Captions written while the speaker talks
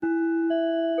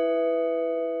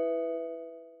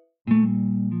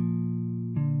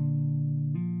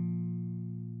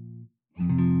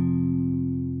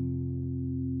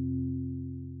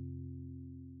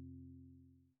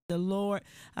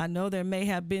Lord. I know there may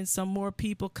have been some more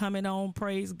people coming on,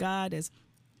 praise God, as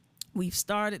we've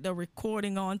started the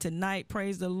recording on tonight,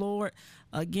 praise the Lord.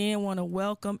 Again, want to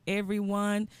welcome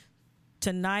everyone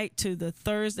tonight to the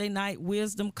Thursday night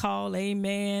wisdom call,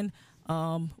 amen,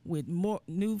 with more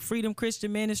New Freedom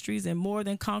Christian Ministries and More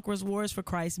Than Conquerors Warriors for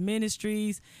Christ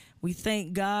Ministries. We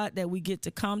thank God that we get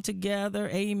to come together,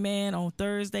 amen, on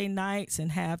Thursday nights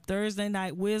and have Thursday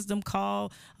night wisdom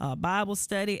call, Bible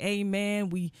study, amen.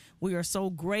 We are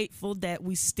so grateful that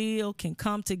we still can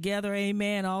come together,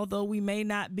 amen, although we may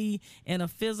not be in a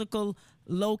physical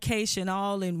location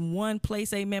all in one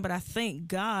place, amen, but I thank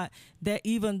God that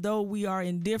even though we are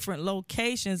in different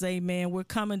locations, amen, we're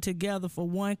coming together for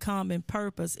one common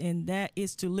purpose, and that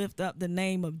is to lift up the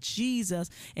name of Jesus.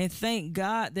 And thank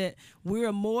God that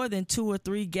we're more than two or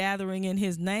three gathering in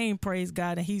his name, praise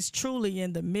God, and he's truly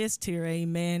in the midst here,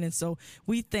 amen. And so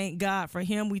we thank God for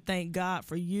him. We thank God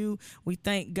for you. We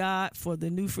thank God for the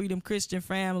New Freedom Christian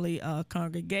Family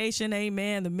congregation,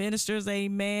 amen, the ministers,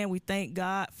 amen. We thank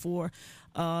God for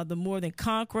the More Than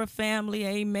Conqueror family,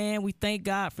 amen. We thank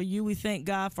God for you. We thank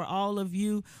God for all of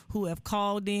you who have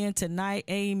called in tonight,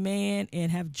 amen,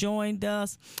 and have joined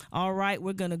us. All right,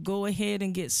 we're going to go ahead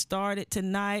and get started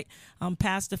tonight. I'm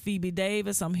Pastor Phoebe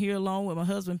Davis. I'm here along with my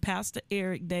husband, Pastor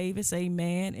Eric Davis,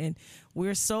 amen, and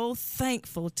we're so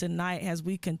thankful tonight as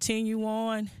we continue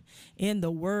on in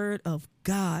the Word of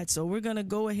God. So we're going to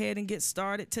go ahead and get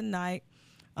started tonight.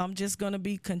 I'm just going to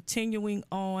be continuing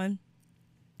on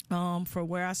for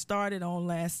where I started on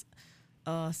last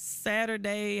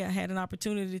Saturday. I had an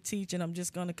opportunity to teach, and I'm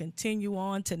just going to continue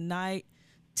on tonight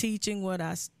teaching what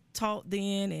I taught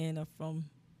then and from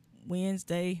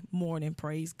Wednesday morning,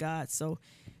 praise God. So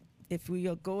if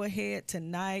we'll go ahead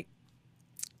tonight,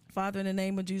 Father, in the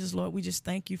name of Jesus, Lord, we just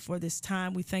thank you for this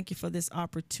time. We thank you for this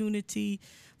opportunity,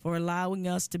 for allowing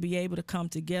us to be able to come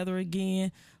together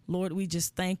again. Lord, we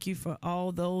just thank you for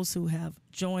all those who have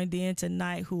joined in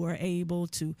tonight, who are able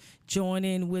to join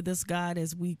in with us, God,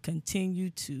 as we continue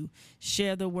to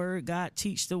share the word, God,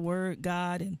 teach the word,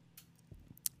 God. And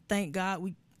thank God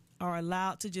we are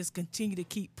allowed to just continue to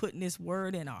keep putting this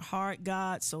word in our heart,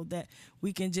 God, so that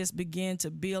we can just begin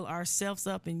to build ourselves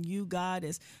up in you, God,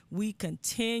 as we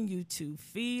continue to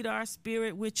feed our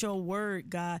spirit with your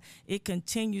word, God. It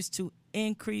continues to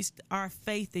increase our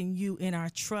faith in you and our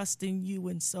trust in you.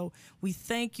 And so we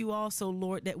thank you also,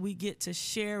 Lord, that we get to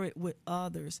share it with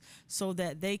others so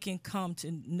that they can come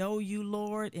to know you,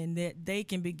 Lord, and that they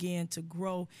can begin to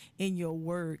grow in your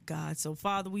word, God. So,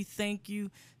 Father, we thank you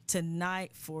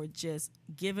tonight for just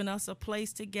giving us a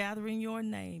place to gather in your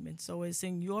name. And so it's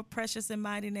in your precious and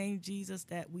mighty name, Jesus,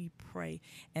 that we pray.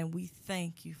 And we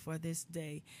thank you for this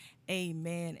day.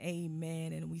 Amen.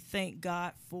 Amen. And we thank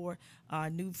God for our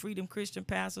New Freedom Christian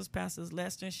pastors, Pastors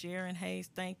Lester and Sharon Hayes.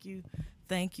 Thank you.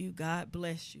 Thank you. God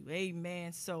bless you.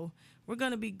 Amen. So we're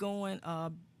going to be going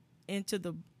into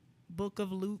the book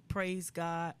of Luke, praise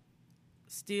God,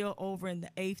 still over in the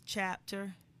 8th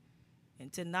chapter.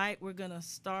 And tonight we're going to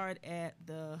start at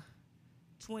the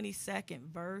 22nd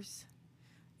verse.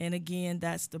 And again,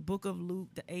 that's the book of Luke,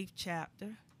 the 8th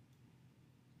chapter,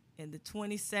 and the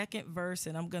 22nd verse.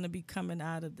 And I'm going to be coming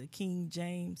out of the King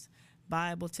James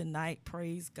Bible tonight,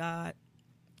 praise God.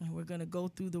 And we're going to go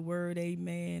through the word,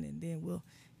 amen, and then we'll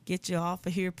get you off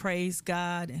of here, praise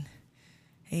God, and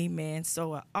amen.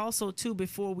 So also, too,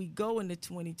 before we go into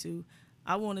 22,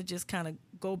 I want to just kind of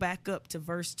go back up to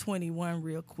verse 21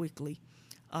 real quickly.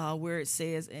 Where it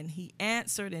says, and he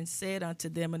answered and said unto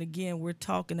them, and again, we're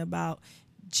talking about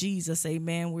Jesus,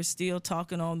 amen. We're still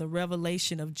talking on the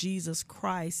revelation of Jesus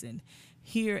Christ. And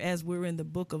here, as we're in the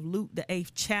book of Luke, the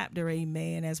 8th chapter,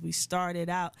 amen, as we started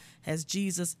out, as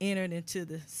Jesus entered into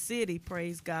the city,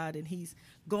 praise God, and he's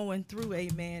going through,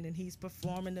 amen, and he's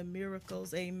performing the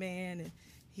miracles, amen, and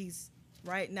he's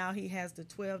right now he has the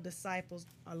 12 disciples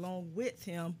along with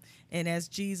him. And as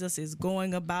Jesus is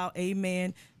going about,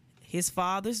 amen, his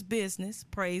Father's business,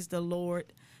 praise the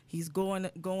Lord. He's going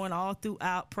all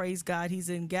throughout, praise God. He's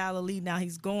in Galilee now.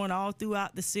 He's going all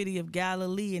throughout the city of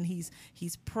Galilee, and he's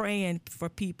praying for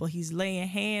people. He's laying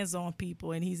hands on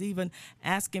people, and he's even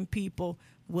asking people,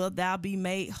 will thou be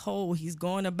made whole? He's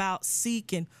going about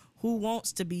seeking who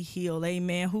wants to be healed,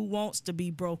 amen, who wants to be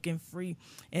broken free.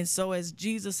 And so as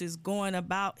Jesus is going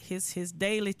about his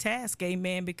daily task,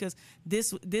 amen, because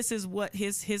this is what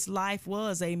his life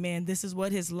was, amen. This is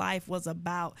what his life was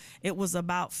about. It was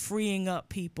about freeing up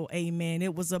people, amen.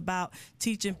 It was about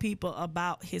teaching people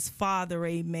about his Father,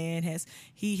 amen, as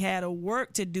he had a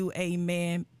work to do,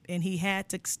 amen, and he had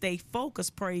to stay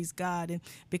focused, praise God, and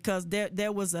because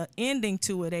there was an ending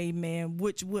to it, amen,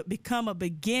 which would become a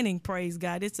beginning, praise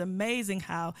God. It's amazing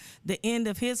how the end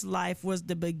of his life was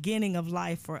the beginning of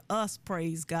life for us,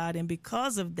 praise God, and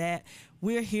because of that,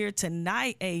 we're here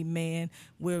tonight, amen.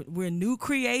 We're new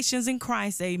creations in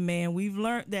Christ, amen. We've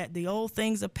learned that the old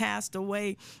things have passed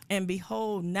away, and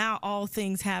behold, now all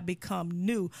things have become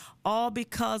new, all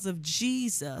because of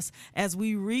Jesus. As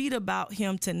we read about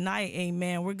him tonight,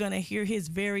 amen, we're going to hear his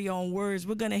very own words.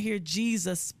 We're going to hear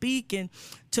Jesus speaking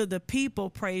to the people,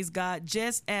 praise God,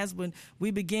 just as when we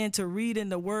begin to read in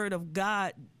the word of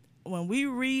God. When we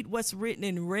read what's written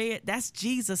in red, that's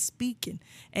Jesus speaking.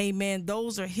 Amen.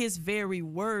 Those are his very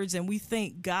words. And we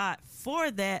thank God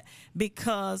for that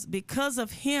because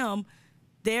of him,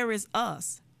 there is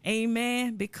us.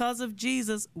 Amen. Because of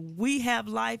Jesus, we have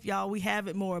life, y'all. We have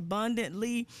it more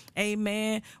abundantly.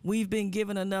 Amen. We've been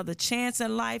given another chance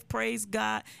in life. Praise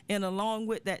God. And along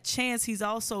with that chance, he's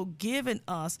also given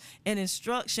us an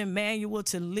instruction manual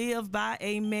to live by.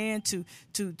 Amen. To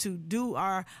do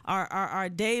our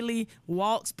daily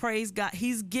walks. Praise God.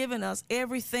 He's given us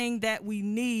everything that we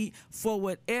need for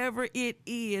whatever it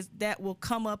is that will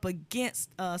come up against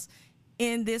us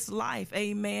in this life.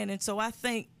 Amen. And so I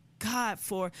think God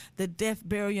for the death,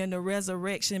 burial, and the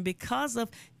resurrection because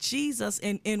of Jesus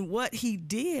and what he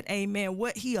did, amen,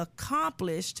 what he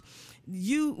accomplished.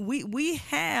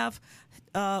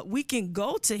 We can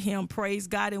go to him, praise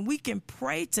God, and we can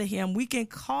pray to him. We can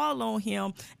call on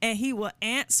him, and he will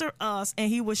answer us, and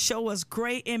he will show us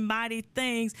great and mighty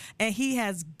things. And he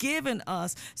has given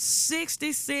us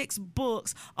 66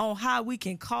 books on how we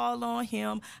can call on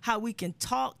him, how we can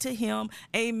talk to him,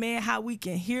 amen, how we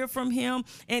can hear from him,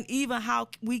 and even how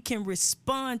we can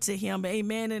respond to him,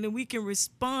 amen, and then we can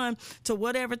respond to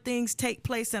whatever things take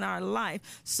place in our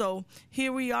life. So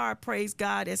here we are, praise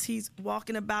God, as he's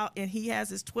walking about, and he has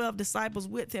his 12 disciples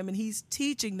with him, and he's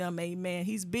teaching them, amen.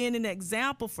 He's being an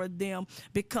example for them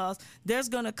because there's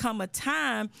going to come a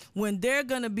time when they're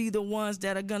going to be the ones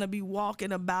that are going to be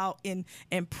walking about and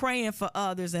praying for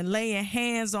others and laying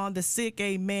hands on the sick,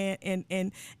 amen,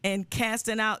 and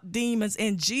casting out demons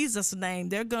in Jesus' name.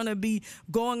 They're going to be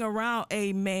going around,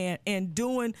 amen, and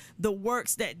doing the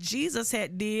works that Jesus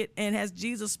had did, and as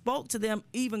Jesus spoke to them,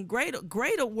 even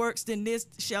greater works than this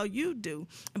shall you do.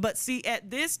 But see,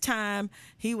 at this time,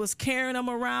 he was carrying them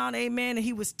around, amen, and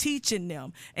he was teaching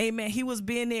them, amen. He was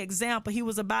being the example. He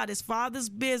was about his Father's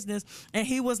business, and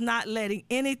he was not letting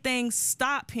anything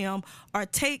stop him or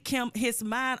take his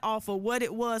mind off of what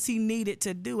it was he needed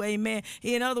to do, amen.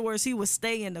 In other words, he was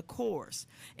staying the course.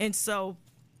 And so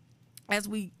as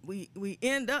we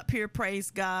end up here, praise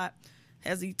God,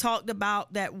 as he talked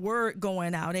about that word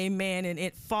going out, amen, and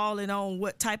it falling on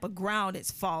what type of ground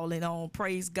it's falling on,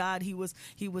 praise God. He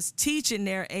was teaching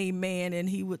there, amen, and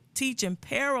he would teach in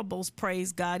parables,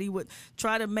 praise God. He would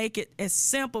try to make it as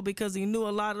simple because he knew a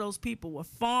lot of those people were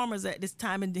farmers at this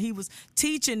time, and he was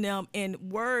teaching them in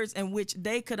words in which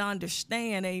they could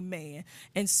understand, amen.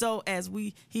 And so as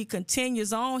he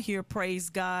continues on here, praise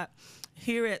God,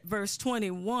 here at verse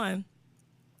 21,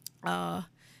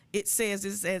 it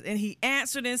says, and he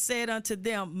answered and said unto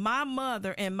them, my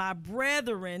mother and my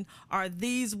brethren are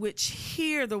these which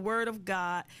hear the word of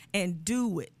God and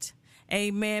do it.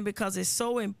 Amen. Because it's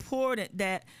so important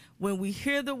that when we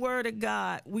hear the word of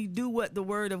God, we do what the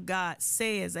word of God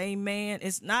says. Amen.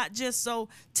 It's not just so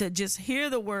to just hear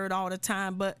the word all the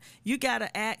time, but you got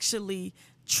to actually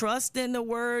trust in the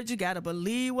word. You got to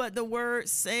believe what the word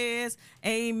says.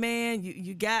 Amen.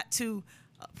 You got to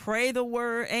pray the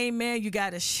word, amen. You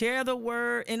got to share the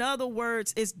word. In other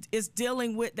words, it's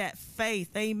dealing with that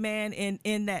faith, amen, and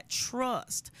in that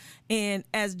trust. And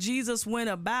as Jesus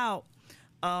went about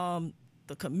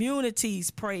the communities,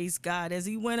 praise God, as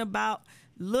he went about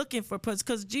looking for,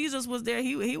 because Jesus was there,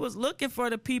 he was looking for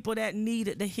the people that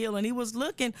needed the healing. He was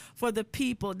looking for the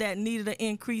people that needed an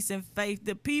increase in faith,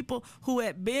 the people who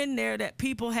had been there that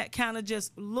people had kind of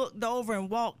just looked over and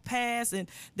walked past, and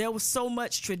there was so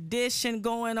much tradition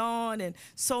going on and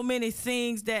so many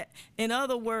things that, in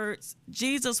other words,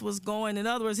 Jesus was going, in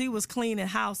other words, he was cleaning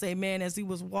house, amen, as he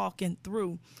was walking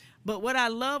through. But what I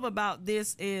love about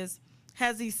this is,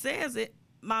 as he says it,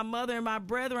 my mother and my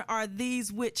brethren are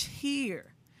these which hear.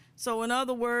 So in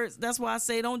other words, that's why I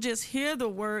say don't just hear the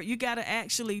word. You got to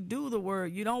actually do the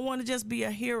word. You don't want to just be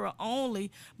a hearer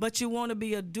only, but you want to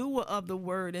be a doer of the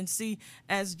word. And see,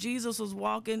 as Jesus was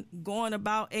walking, going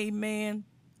about, amen,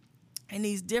 in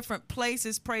these different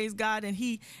places, praise God, and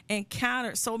he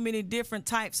encountered so many different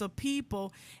types of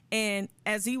people. And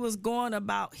as he was going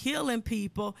about healing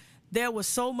people, there was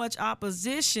so much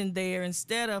opposition there.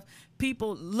 Instead of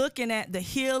people looking at the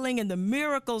healing and the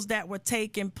miracles that were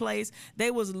taking place.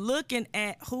 They was looking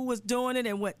at who was doing it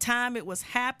and what time it was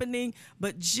happening.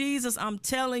 But Jesus, I'm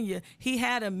telling you, he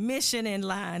had a mission in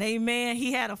line. Amen.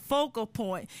 He had a focal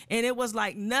point, and it was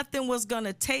like nothing was going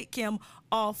to take him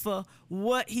off of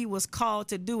what he was called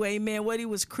to do. Amen. What he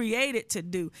was created to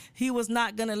do. He was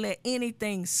not going to let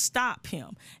anything stop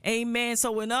him. Amen.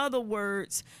 So in other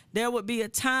words, there would be a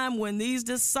time when these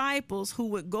disciples who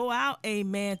would go out,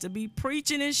 amen, to be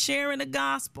preaching and sharing the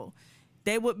gospel,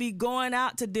 they would be going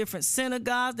out to different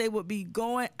synagogues. They would be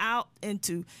going out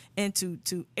into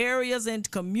areas and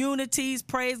communities,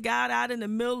 praise God, out in the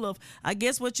middle of, I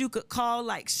guess what you could call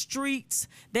like streets.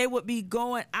 They would be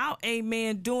going out,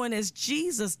 amen, doing as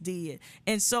Jesus did.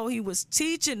 And so he was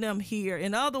teaching them here.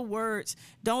 In other words,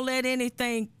 don't let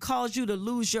anything cause you to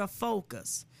lose your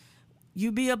focus.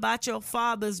 You be about your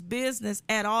Father's business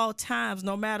at all times,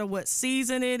 no matter what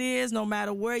season it is, no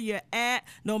matter where you're at,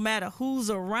 no matter who's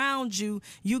around you.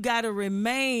 You got to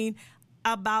remain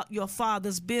about your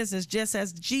Father's business, just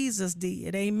as Jesus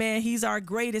did. Amen. He's our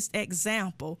greatest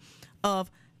example of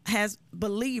as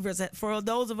believers. For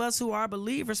those of us who are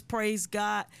believers, praise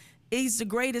God, he's the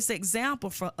greatest example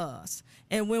for us.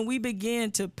 And when we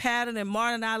begin to pattern and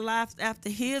model our lives after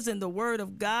his and the word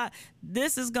of God,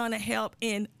 this is going to help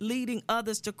in leading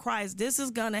others to Christ. This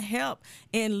is going to help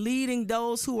in leading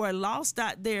those who are lost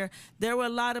out there. There were a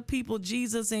lot of people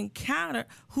Jesus encountered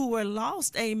who were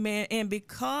lost, amen. And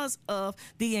because of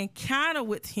the encounter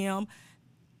with him,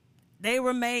 they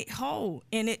were made whole,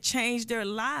 and it changed their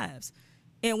lives.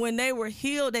 And when they were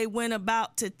healed, they went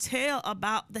about to tell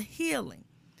about the healing.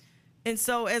 And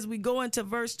so as we go into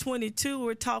verse 22,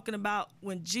 we're talking about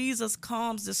when Jesus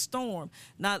calms the storm.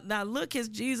 Now look, as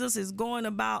Jesus is going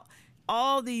about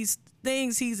all these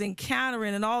things he's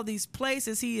encountering and all these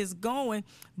places he is going,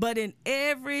 but in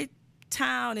every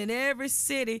town, in every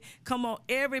city, come on,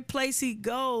 every place he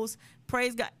goes,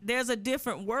 praise God, there's a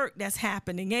different work that's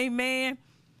happening. Amen.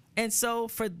 And so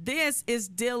for this is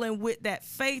dealing with that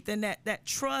faith and that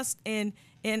trust in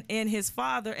his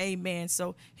Father. Amen.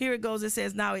 So here it goes. It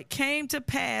says, now it came to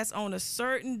pass on a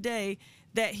certain day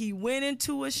that he went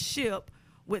into a ship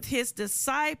with his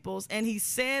disciples, and he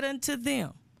said unto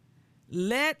them,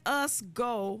 let us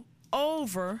go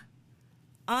over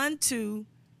unto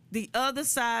the other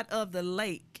side of the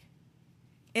lake.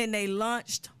 And they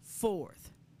launched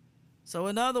forth. So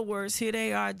in other words, here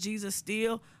they are, Jesus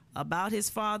still about his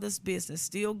Father's business,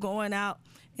 still going out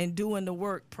and doing the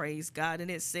work, praise God. And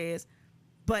it says,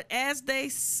 but as they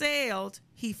sailed,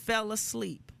 he fell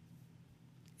asleep.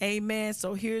 Amen.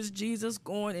 So here's Jesus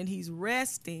going and he's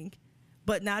resting.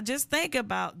 But now just think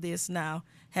about this now.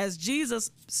 As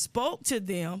Jesus spoke to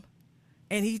them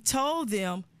and he told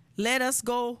them, let us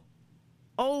go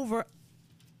over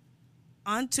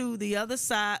onto the other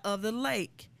side of the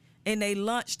lake. And they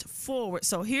launched forward.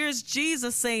 So here's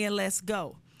Jesus saying, let's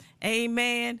go.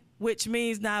 Amen. Which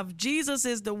means now if Jesus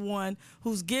is the one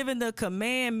who's given the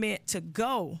commandment to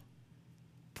go,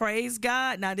 praise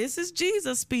God. Now this is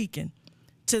Jesus speaking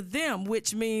to them,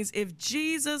 which means if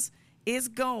Jesus is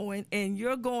going and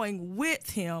you're going with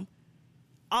him,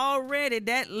 already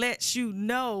that lets you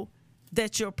know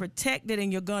that you're protected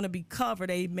and you're going to be covered.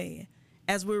 Amen.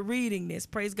 As we're reading this,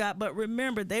 praise God. But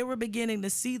remember, they were beginning to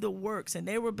see the works and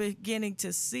they were beginning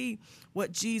to see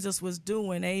what Jesus was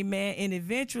doing. Amen. And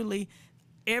eventually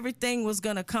everything was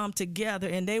going to come together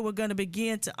and they were going to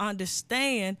begin to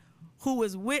understand who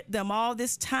was with them all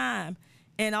this time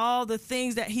and all the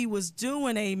things that he was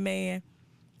doing. Amen.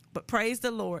 But praise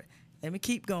the Lord. Let me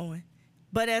keep going.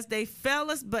 But as they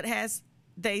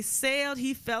sailed,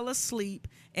 he fell asleep,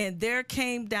 and there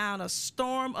came down a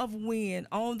storm of wind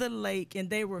on the lake, and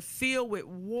they were filled with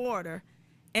water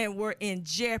and were in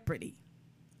jeopardy.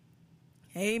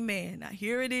 Amen. Now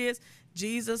here it is.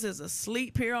 Jesus is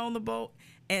asleep here on the boat,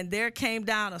 and there came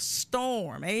down a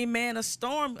storm. Amen. A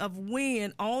storm of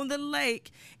wind on the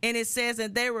lake. And it says,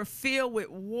 and they were filled with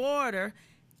water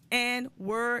and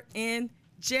were in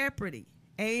jeopardy.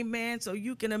 Amen. So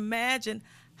you can imagine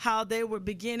how they were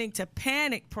beginning to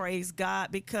panic, praise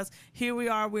God, because here we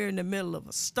are, we're in the middle of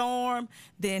a storm.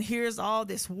 Then here's all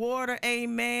this water,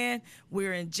 amen.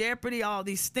 We're in jeopardy. All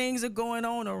these things are going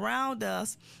on around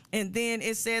us. And then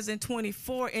it says in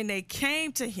 24, and they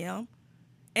came to him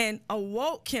and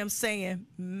awoke him, saying,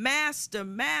 Master,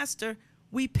 Master,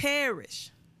 we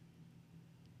perish.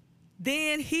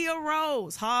 Then he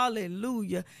arose,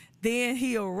 hallelujah. Then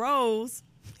he arose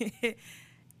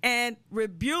and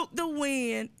rebuked the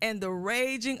wind and the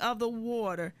raging of the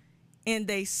water, and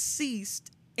they ceased,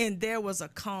 and there was a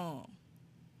calm.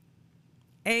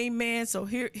 Amen. So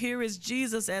here is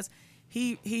Jesus as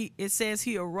it says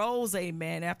he arose,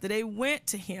 amen, after they went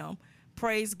to him,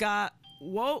 praise God,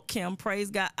 woke him, praise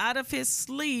God, out of his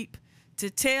sleep to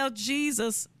tell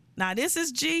Jesus. Now this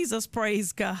is Jesus,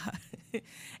 praise God.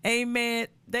 Amen.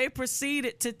 They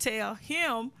proceeded to tell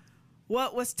him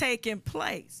what was taking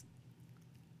place.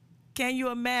 Can you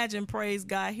imagine, praise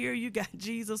God? Here you got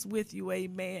Jesus with you,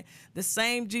 amen. The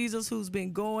same Jesus who's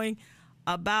been going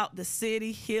about the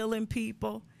city, healing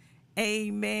people,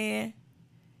 amen.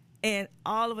 And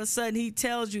all of a sudden he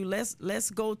tells you, let's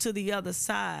go to the other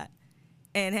side.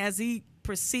 And as he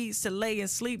proceeds to lay and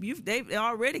sleep, they've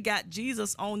already got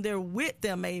Jesus on there with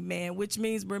them, amen, which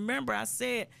means, remember I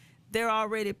said, they're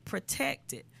already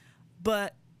protected.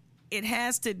 But it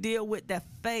has to deal with that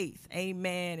faith,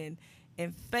 amen,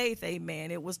 and faith,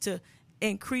 amen. It was to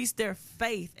increase their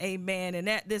faith, amen. And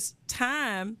at this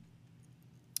time,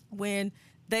 when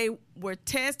they were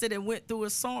tested and went through a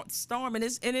storm, and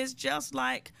it's just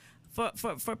like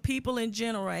for people in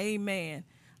general, amen.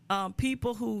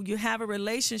 People who you have a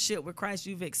relationship with Christ,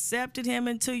 you've accepted him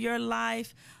into your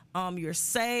life, you're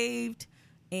saved,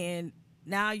 and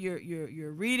now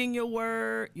you're reading your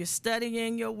word, you're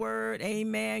studying your word,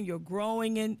 amen. You're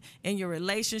growing in your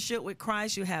relationship with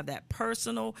Christ. You have that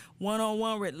personal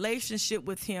one-on-one relationship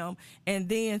with him, and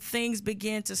then things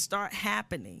begin to start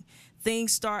happening.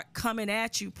 Things start coming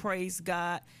at you, praise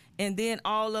God. And then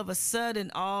all of a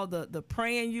sudden, all the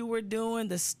praying you were doing,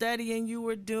 the studying you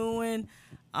were doing,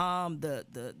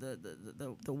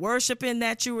 the worshiping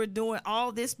that you were doing,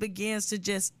 all this begins to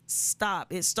just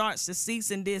stop. It starts to cease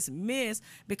and dismiss,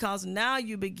 because now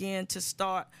you begin to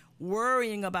start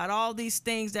worrying about all these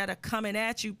things that are coming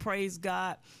at you, praise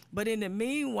God. But in the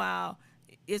meanwhile,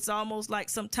 it's almost like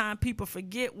sometimes people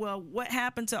forget, well, what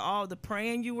happened to all the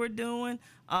praying you were doing?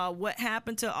 What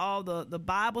happened to all the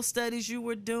Bible studies you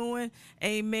were doing?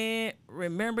 Amen.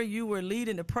 Remember, you were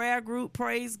leading the prayer group,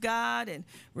 praise God. And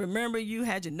remember, you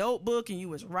had your notebook and you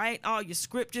was writing all your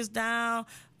scriptures down.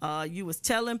 You was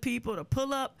telling people to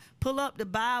pull up the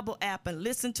Bible app and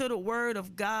listen to the word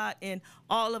of God. And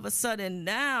all of a sudden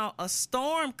now a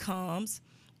storm comes,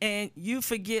 and you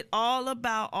forget all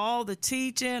about all the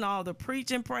teaching, all the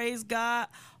preaching, praise God,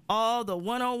 all the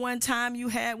one-on-one time you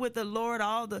had with the Lord,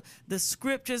 all the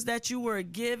scriptures that you were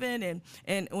given,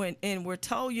 and we're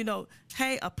told,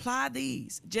 hey, apply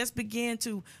these. Just begin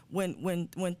to,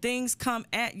 when things come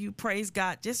at you, praise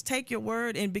God, just take your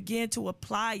word and begin to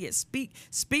apply it.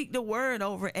 Speak the word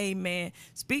over, amen.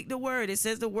 Speak the word. It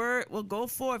says the word will go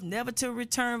forth, never to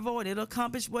return void. It'll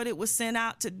accomplish what it was sent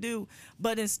out to do.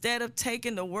 But instead of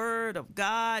taking the word of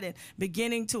God and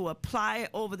beginning to apply it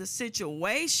over the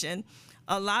situation,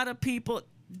 a lot of people,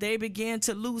 they begin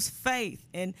to lose faith,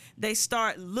 and they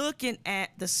start looking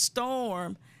at the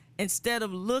storm instead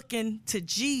of looking to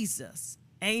Jesus.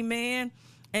 Amen.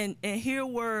 And here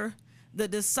were the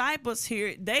disciples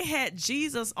here. They had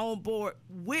Jesus on board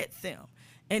with them.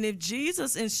 And if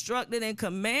Jesus instructed and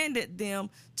commanded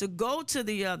them to go to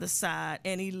the other side,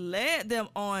 and he led them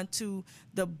on to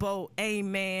the boat,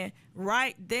 amen,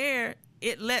 right there,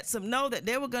 it lets them know that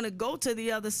they were going to go to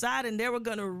the other side and they were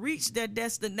going to reach their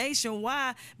destination.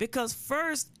 Why? Because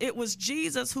first it was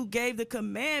Jesus who gave the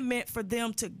commandment for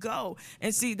them to go.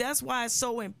 And see, that's why it's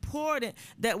so important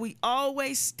that we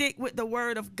always stick with the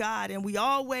word of God and we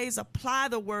always apply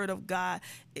the word of God.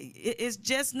 It's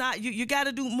just not, you got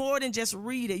to do more than just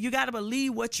read it. You got to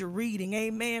believe what you're reading.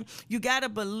 Amen. You got to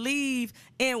believe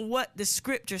in what the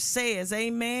scripture says.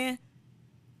 Amen.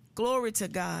 Glory to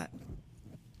God.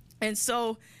 And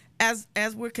so as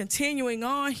we're continuing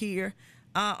on here,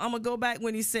 I'm going to go back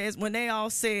when he says, when they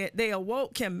all said, they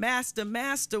awoke him, Master,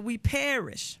 Master, we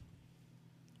perish.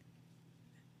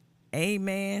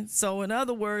 Amen. So in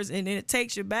other words, and it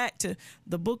takes you back to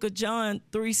the book of John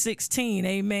 3:16.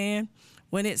 Amen.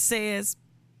 When it says,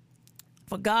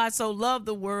 for God so loved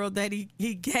the world that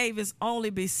he gave his only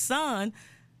begotten son,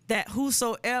 that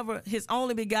whosoever, his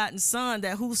only begotten son,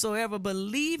 that whosoever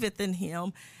believeth in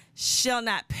him shall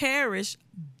not perish,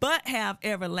 but have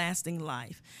everlasting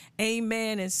life.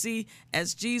 Amen. And see,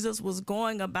 as Jesus was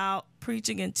going about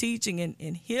preaching and teaching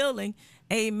and healing,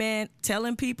 amen,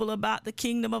 telling people about the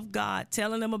kingdom of God,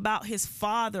 telling them about his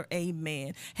Father,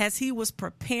 amen, as he was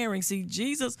preparing. See,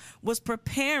 Jesus was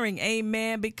preparing,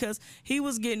 amen, because he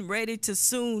was getting ready to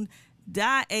soon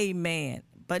die, amen.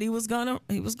 But he was gonna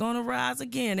rise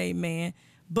again, amen.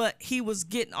 but he was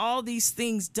getting all these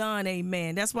things done,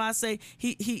 amen. That's why I say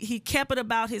he kept it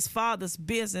about his father's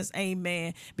business,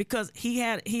 amen, because he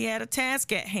had a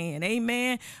task at hand,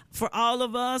 amen, for all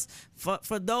of us,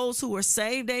 for those who are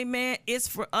saved, amen. It's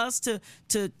for us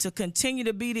to continue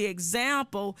to be the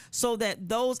example so that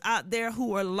those out there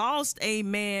who are lost,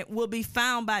 amen, will be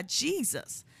found by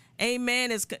Jesus.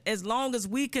 Amen. As long as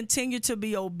we continue to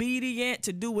be obedient,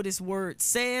 to do what his word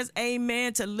says,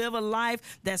 amen, to live a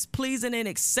life that's pleasing and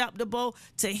acceptable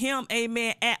to him,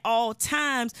 amen, at all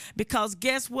times, because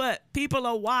guess what? People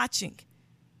are watching.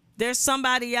 There's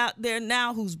somebody out there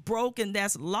now who's broken,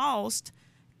 that's lost,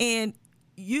 and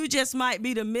you just might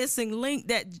be the missing link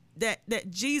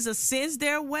that Jesus sends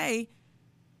their way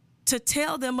to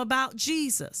tell them about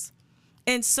Jesus.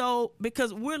 And so,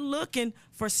 because we're looking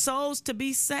for souls to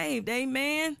be saved,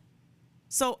 amen.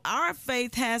 So our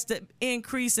faith has to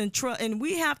increase in trust, and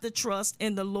we have to trust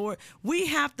in the Lord. We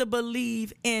have to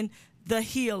believe in the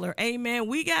healer, amen.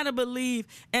 We got to believe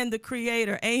in the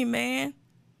creator, amen.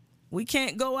 We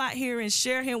can't go out here and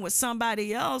share him with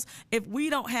somebody else if we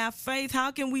don't have faith.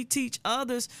 How can we teach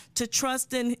others to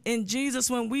trust in Jesus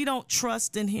when we don't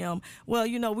trust in him? Well,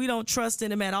 we don't trust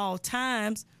in him at all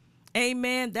times.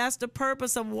 Amen. That's the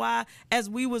purpose of why, as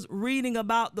we was reading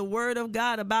about the word of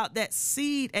God, about that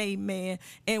seed, amen.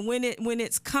 And when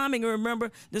it's coming,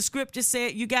 remember the scripture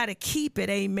said you got to keep it,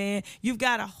 amen. You've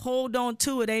got to hold on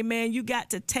to it, amen. You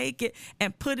got to take it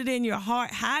and put it in your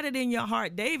heart, hide it in your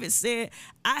heart. David said,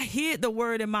 I hid the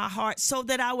word in my heart so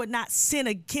that I would not sin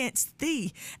against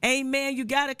thee. Amen. You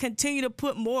got to continue to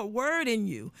put more word in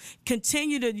you.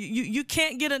 You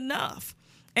can't get enough.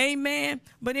 Amen.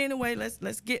 But anyway,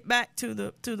 let's get back to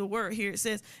the word here. It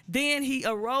says, then he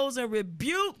arose and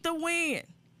rebuked the wind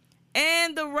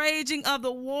and the raging of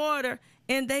the water,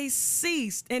 and they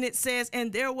ceased. And it says,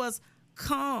 and there was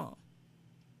calm.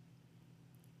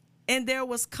 And there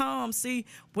was calm. See,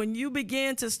 when you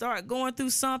begin to start going through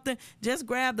something, just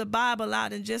grab the Bible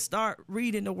out and just start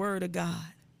reading the word of God.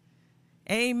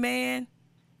 Amen.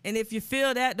 And if you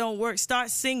feel that don't work, start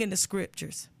singing the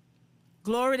scriptures.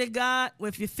 Glory to God.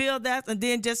 If you feel that, and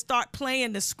then just start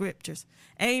playing the scriptures.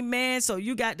 Amen. So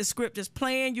you got the scriptures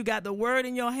playing. You got the word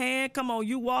in your hand. Come on,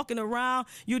 you walking around.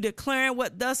 You declaring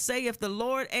what thus saith the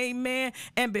Lord. Amen.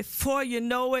 And before you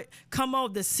know it, come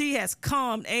on, the sea has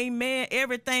calmed. Amen.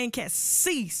 Everything has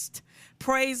ceased.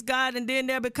 Praise God. And then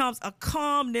there becomes a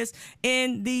calmness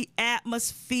in the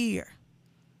atmosphere.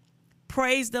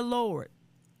 Praise the Lord.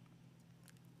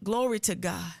 Glory to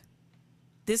God.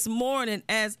 This morning,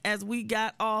 as we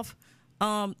got off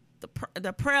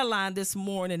the prayer line this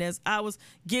morning, as I was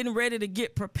getting ready to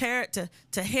get prepared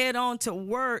to head on to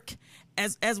work,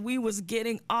 as we was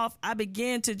getting off, I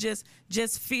began to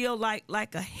just feel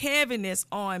like a heaviness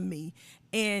on me.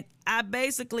 And I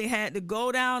basically had to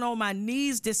go down on my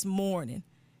knees this morning.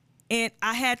 And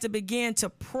I had to begin to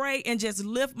pray and just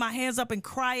lift my hands up and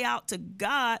cry out to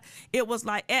God. It was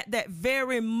like at that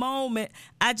very moment,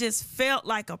 I just felt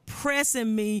like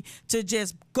oppressing me to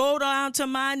just go down to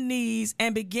my knees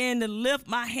and begin to lift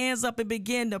my hands up and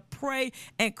begin to pray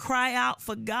and cry out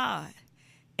for God.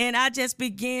 And I just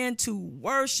began to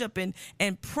worship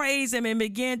and praise him and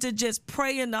began to just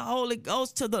pray in the Holy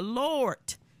Ghost to the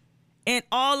Lord. And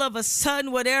all of a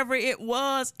sudden, whatever it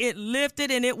was, it lifted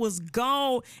and it was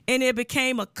gone, and it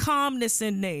became a calmness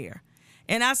in there.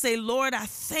 And I say, Lord, I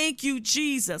thank you,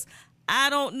 Jesus.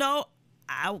 I don't know.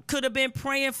 I could have been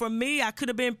praying for me. I could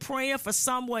have been praying for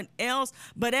someone else.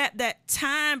 But at that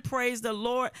time, praise the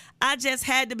Lord, I just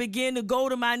had to begin to go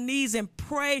to my knees and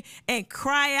pray and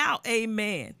cry out,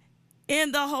 amen,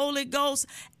 in the Holy Ghost.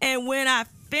 And when I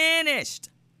finished,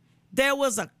 there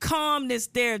was a calmness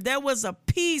there. There was a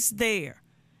peace there.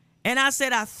 And I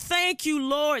said, I thank you,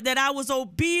 Lord, that I was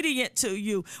obedient to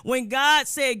you. When God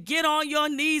said, get on your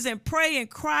knees and pray and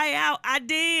cry out, I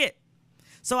did.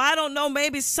 So I don't know,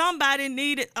 maybe somebody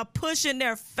needed a push in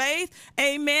their faith.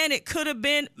 Amen. It could have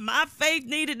been my faith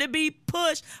needed to be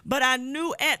pushed, but I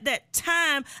knew at that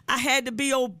time I had to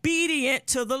be obedient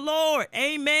to the Lord.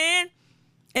 Amen.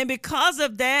 And because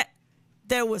of that,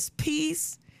 there was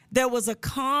peace. There was a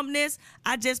calmness.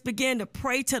 I just began to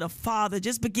pray to the Father,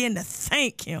 just began to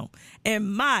thank him.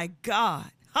 And my God,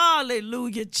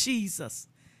 hallelujah, Jesus.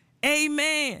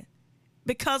 Amen.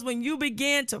 Because when you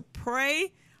begin to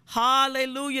pray,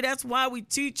 hallelujah, that's why we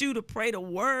teach you to pray the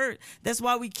word. That's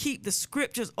why we keep the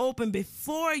scriptures open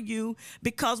before you,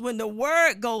 because when the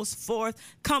word goes forth,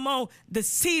 come on, the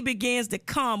sea begins to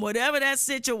come. Whatever that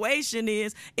situation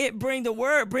is, the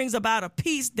word brings about a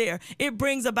peace there. It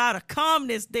brings about a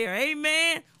calmness there.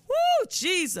 Amen. Woo,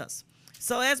 Jesus.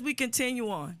 So as we continue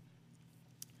on,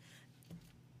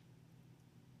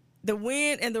 the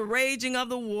wind and the raging of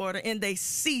the water, and they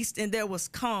ceased, and there was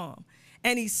calm.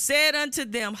 And he said unto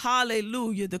them,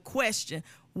 hallelujah, the question,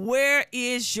 where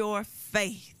is your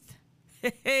faith?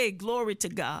 Hey, glory to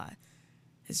God.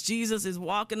 As Jesus is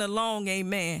walking along,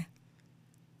 amen.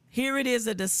 Here it is,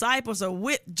 the disciples are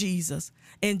with Jesus,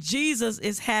 and Jesus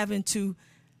is having to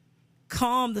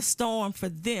calm the storm for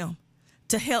them,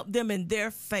 to help them in their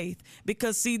faith.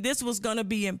 Because, see, this was going to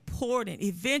be important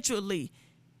eventually,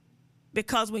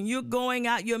 because when you're going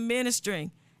out, you're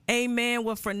ministering. Amen.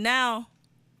 Well, for now,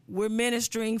 we're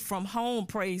ministering from home,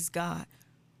 praise God.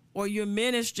 Or you're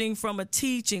ministering from a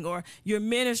teaching, or you're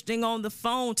ministering on the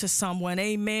phone to someone,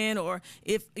 amen. Or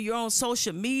if you're on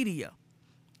social media,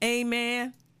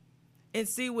 amen. And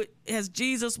see, what as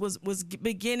Jesus was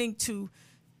beginning to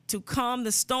calm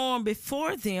the storm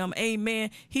before them, amen,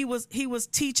 he was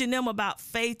teaching them about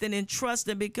faith and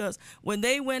entrusting, because when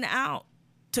they went out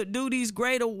to do these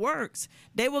greater works,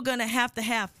 they were going to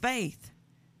have faith.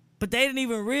 But they didn't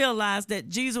even realize that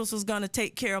Jesus was going to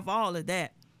take care of all of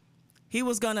that. He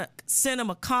was going to send them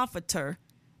a comforter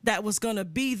that was going to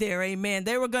be there, amen.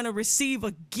 They were going to receive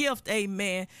a gift,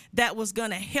 amen, that was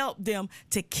going to help them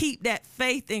to keep that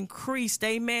faith increased,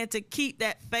 amen, to keep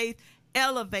that faith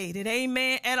elevated,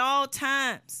 amen, at all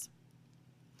times.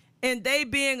 And they,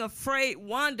 being afraid,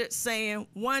 wondered, saying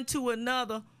one to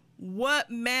another, what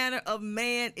manner of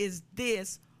man is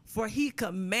this? For he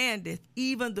commandeth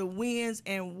even the winds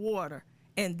and water,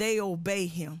 and they obey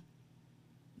him.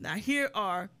 Now here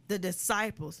are the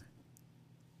disciples.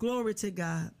 Glory to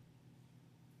God.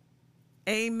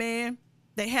 Amen.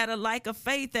 They had a lack of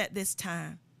faith at this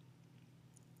time.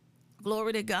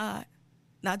 Glory to God.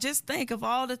 Now just think of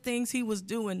all the things he was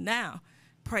doing now.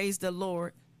 Praise the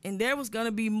Lord. And there was going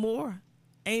to be more.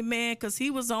 Amen. Because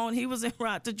he was en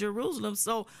route to Jerusalem.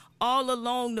 So all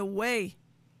along the way,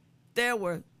 there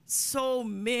were so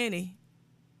many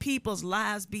people's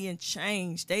lives being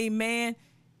changed. Amen.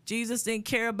 Jesus didn't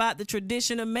care about the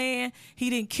tradition of man. He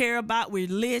didn't care about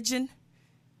religion.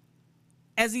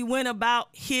 As he went about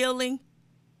healing,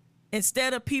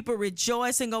 instead of people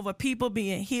rejoicing over people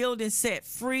being healed and set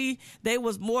free, they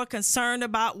was more concerned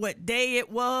about what day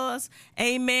it was.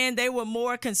 Amen. They were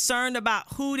more concerned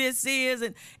about who this is.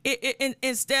 And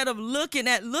instead of look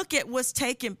at what's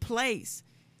taking place.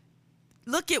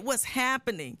 Look at what's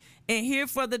happening. And here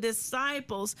for the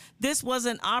disciples, this was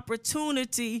an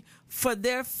opportunity for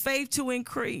their faith to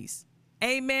increase.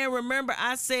 Amen. Remember,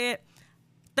 I said,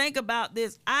 think about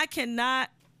this. I cannot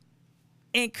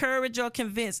encourage or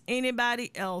convince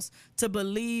anybody else to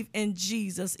believe in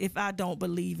Jesus if I don't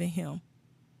believe in him.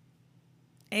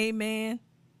 Amen.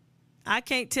 I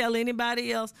can't tell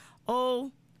anybody else,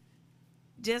 oh,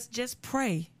 just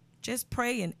pray. Just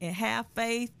pray and have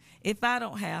faith if I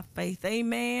don't have faith.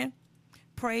 Amen.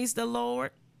 Praise the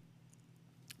Lord.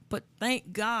 But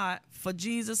thank God for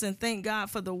Jesus, and thank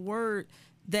God for the word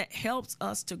that helps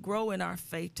us to grow in our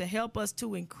faith, to help us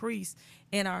to increase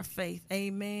in our faith.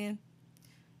 Amen.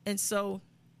 And so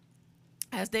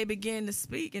as they began to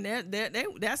speak, and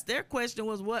that's their question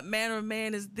was, what manner of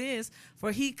man is this?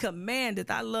 For he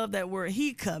commanded, I love that word,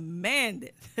 he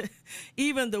commanded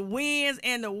even the winds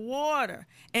and the water,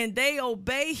 and they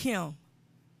obey him.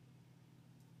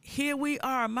 Here we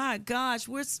are, my gosh,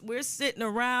 we're sitting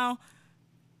around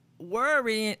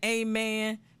worrying,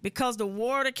 amen, because the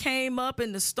water came up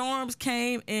and the storms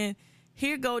came, and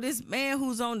here go this man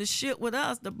who's on the ship with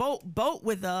us, the boat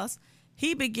with us.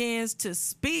 He begins to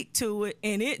speak to it,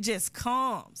 and it just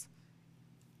calms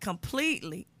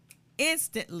completely,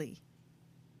 instantly.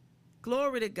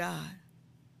 Glory to God.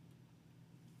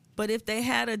 But if they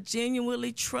had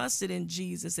genuinely trusted in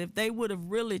Jesus, if they would have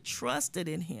really trusted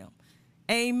in him,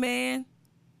 amen,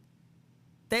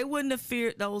 they wouldn't have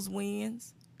feared those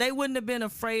winds. They wouldn't have been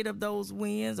afraid of those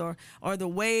winds or the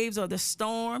waves or the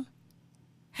storm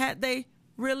had they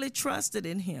really trusted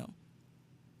in him.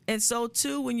 And so,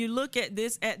 too, when you look at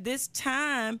this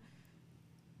time,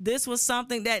 this was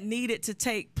something that needed to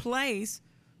take place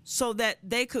so that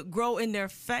they could grow in their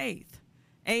faith.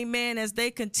 Amen, as they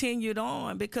continued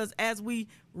on. Because as we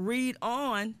read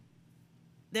on,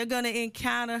 they're going to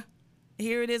encounter,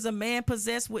 here it is, a man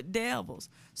possessed with devils.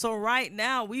 So right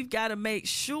now, we've got to make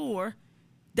sure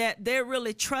that they're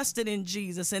really trusted in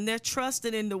Jesus, and they're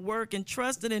trusted in the work and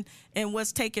trusted in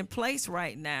what's taking place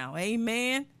right now.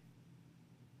 Amen.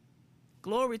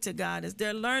 Glory to God, as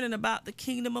they're learning about the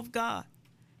kingdom of God.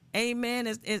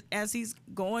 Amen. As he's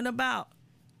going about,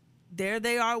 there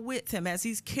they are with him, as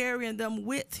he's carrying them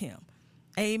with him.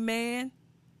 Amen.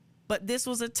 But this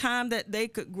was a time that they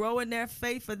could grow in their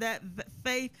faith, for that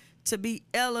faith to be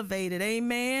elevated.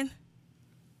 Amen.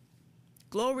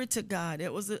 Glory to God.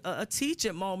 It was a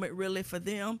teaching moment really for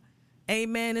them.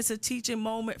 Amen. It's a teaching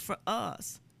moment for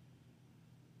us.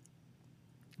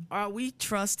 Are we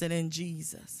trusting in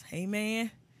Jesus?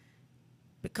 Amen.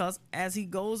 Because as he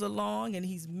goes along and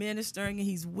he's ministering and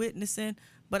he's witnessing,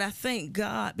 but I thank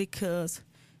God because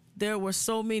there were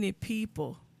so many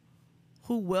people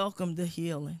who welcomed the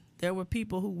healing. There were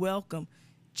people who welcomed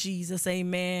Jesus.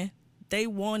 Amen. They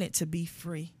wanted to be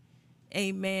free.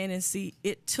 Amen. And see,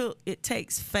 it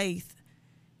takes faith.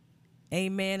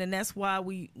 Amen. And that's why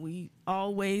we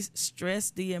always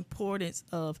stress the importance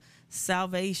of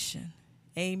salvation.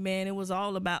 Amen. It was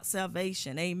all about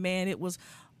salvation. Amen. It was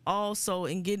also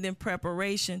in getting in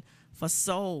preparation for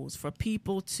souls, for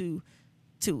people to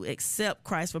accept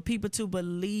Christ, for people to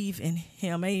believe in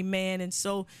him. Amen. And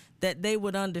so that they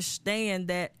would understand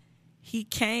that he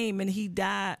came and he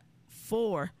died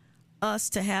for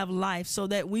us to have life so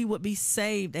that we would be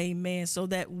saved. Amen. So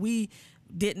that we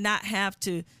did not have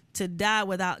to die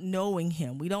without knowing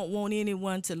him. We don't want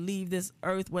anyone to leave this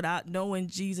earth without knowing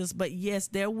Jesus. But yes,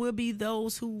 there will be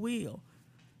those who will.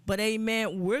 But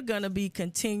amen, we're going to be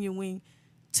continuing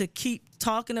to keep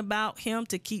talking about him,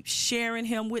 to keep sharing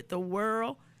him with the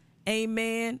world.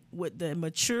 Amen. With the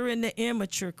mature and the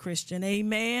immature Christian.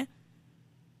 Amen.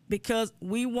 Because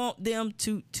we want them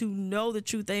to know the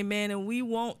truth. Amen. And we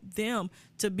want them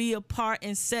to be a part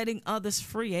in setting others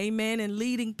free. Amen. And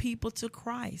leading people to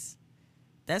Christ.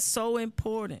 That's so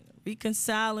important.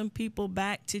 Reconciling people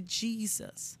back to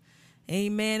Jesus.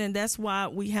 Amen. And that's why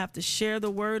we have to share the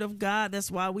word of God.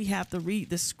 That's why we have to read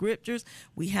the scriptures.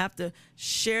 We have to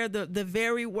share the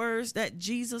very words that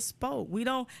Jesus spoke. We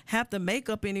don't have to make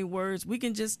up any words. We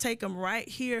can just take them right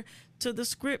here to the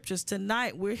scriptures.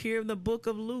 Tonight, we're here in the book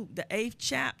of Luke, the 8th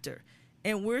chapter.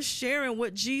 And we're sharing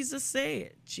what Jesus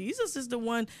said. Jesus is the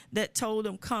one that told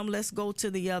them, come, let's go to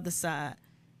the other side.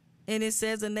 And it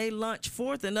says, and they launched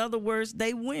forth. In other words,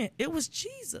 they went. It was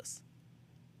Jesus.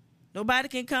 Nobody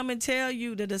can come and tell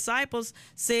you. The disciples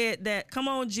said that, come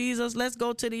on, Jesus, let's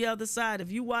go to the other side.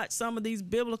 If you watch some of these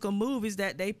biblical movies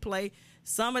that they play,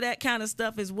 some of that kind of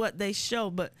stuff is what they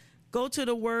show. But go to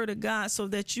the word of God so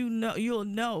that you'll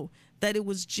know that it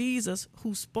was Jesus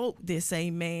who spoke this,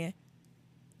 amen.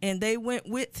 And they went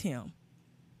with him.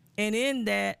 And in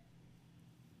that,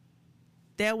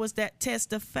 there was that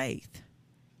test of faith.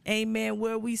 Amen.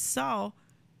 Where we saw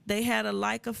they had a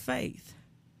lack of faith.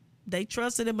 They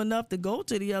trusted him enough to go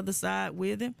to the other side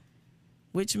with him,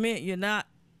 which meant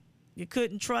you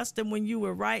couldn't trust him when you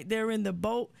were right there in the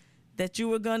boat, that you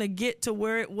were going to get to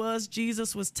where it was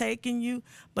Jesus was taking you.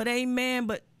 But amen.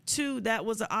 But two, that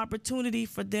was an opportunity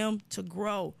for them to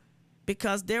grow,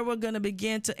 because they were going to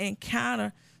begin to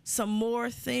encounter some more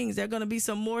things. There are going to be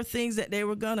some more things that they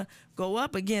were going to go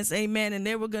up against. Amen. And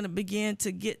they were going to begin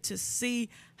to get to see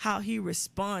how he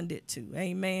responded to.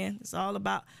 Amen. It's all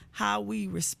about how we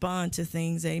respond to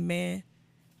things. Amen.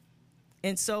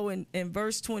 And so in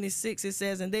verse 26, it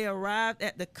says, and they arrived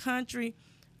at the country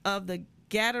of the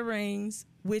Gadarenes,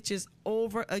 which is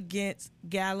over against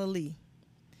Galilee.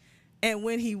 And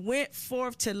when he went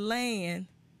forth to land,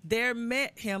 there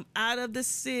met him out of the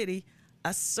city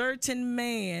a certain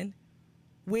man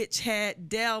which had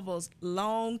devils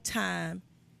long time,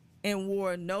 and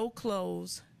wore no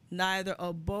clothes, neither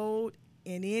abode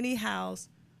in any house,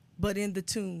 but in the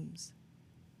tombs.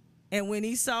 And when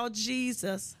he saw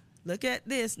Jesus, look at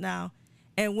this now,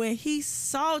 and when he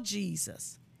saw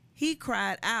Jesus, he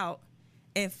cried out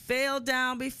and fell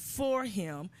down before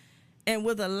him, and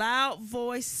with a loud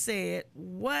voice said,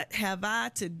 what have I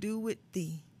to do with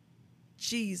thee,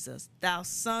 Jesus, thou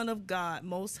Son of God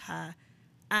Most High?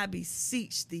 I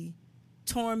beseech thee,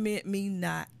 torment me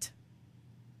not.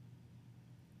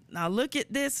 Now look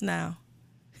at this now.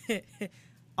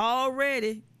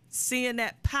 Already seeing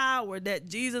that power that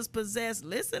Jesus possessed.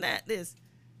 Listen at this.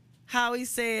 How he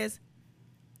says,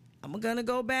 I'm going to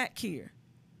go back here.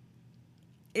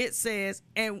 It says,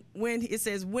 and when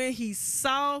he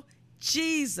saw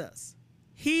Jesus,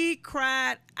 he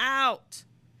cried out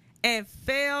and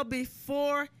fell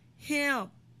before him.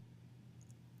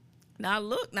 Now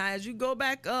look, now as you go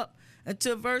back up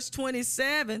until verse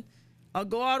 27, or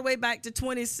go all the way back to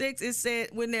 26, it said,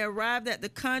 when they arrived at the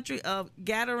country of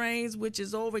Gadarenes, which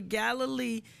is over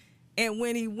Galilee, and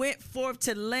when he went forth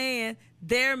to land,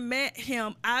 there met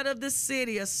him out of the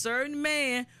city a certain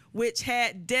man which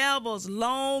had devils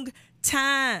long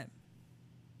time.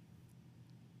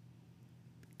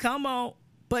 Come on.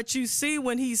 But you see,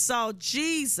 when he saw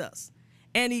Jesus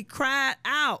and he cried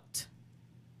out.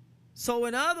 So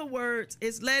in other words,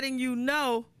 it's letting you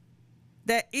know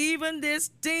that even this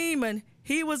demon,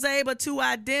 he was able to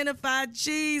identify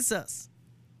Jesus.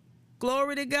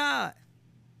 Glory to God.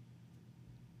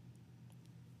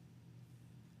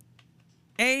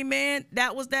 Amen.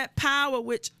 That was that power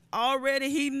which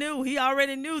already he knew. He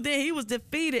already knew then he was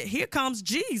defeated. Here comes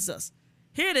Jesus.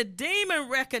 Here the demon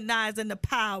recognizing the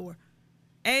power.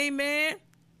 Amen.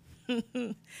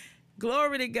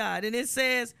 Glory to God. And it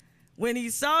says, when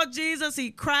he saw Jesus, he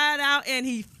cried out and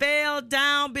he fell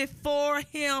down before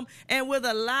him and with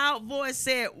a loud voice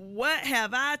said, what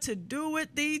have I to do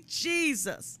with thee,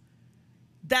 Jesus?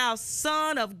 Thou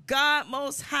Son of God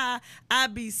Most High, I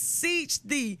beseech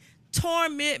thee,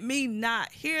 torment me not.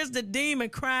 Here's the demon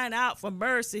crying out for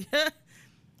mercy.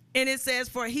 And it says,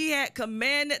 for he had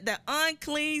commanded the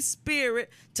unclean spirit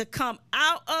to come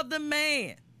out of the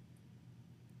man.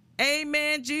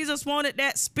 Amen. Jesus wanted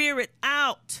that spirit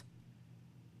out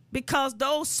because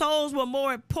those souls were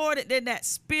more important than that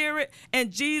spirit.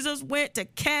 And Jesus went to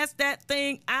cast that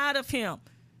thing out of him.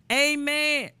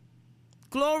 Amen.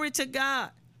 Glory to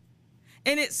God.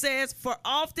 And it says, for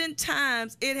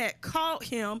oftentimes it had caught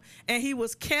him, and he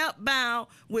was kept bound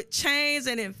with chains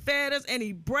and in fetters, and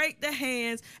he brake the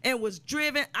hands and was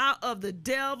driven out of the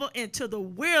devil into the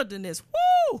wilderness.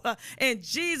 Woo! And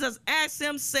Jesus asked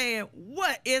him, saying,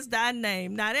 what is thy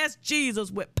name? Now that's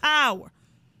Jesus with power.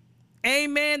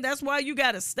 Amen. That's why you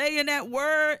got to stay in that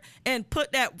word and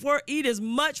put that word, eat as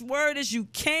much word as you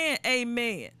can.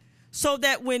 Amen. So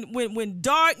that when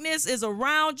darkness is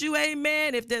around you,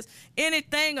 amen, if there's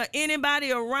anything or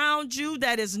anybody around you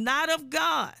that is not of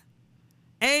God,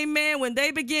 amen, when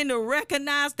they begin to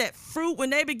recognize that fruit, when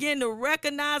they begin to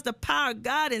recognize the power of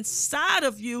God inside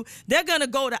of you, they're going to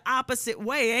go the opposite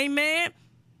way, amen.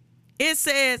 It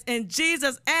says, and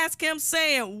Jesus asked him,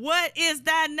 saying, what is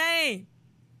thy name?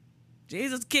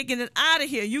 Jesus kicking it out of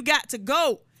here. You got to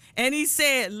go. And he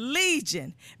said,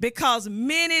 Legion, because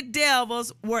many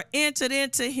devils were entered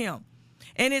into him.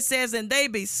 And it says, and they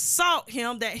besought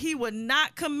him that he would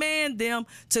not command them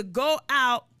to go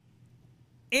out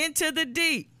into the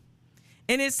deep.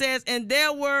 And it says, and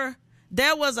there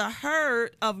was a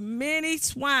herd of many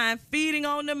swine feeding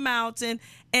on the mountain,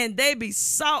 and they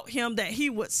besought him that he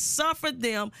would suffer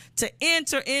them to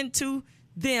enter into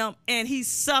them, and he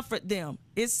suffered them.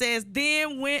 It says,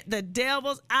 then went the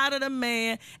devils out of the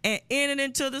man and entered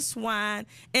into the swine,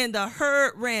 and the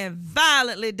herd ran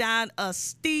violently down a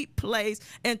steep place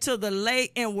into the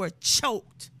lake and were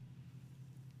choked.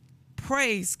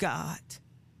 Praise God.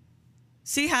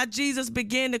 See how Jesus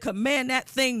began to command that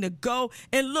thing to go.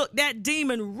 And look, that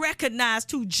demon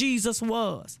recognized who Jesus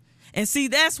was. And see,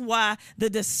 that's why the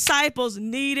disciples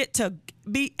needed to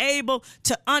be able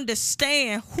to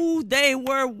understand who they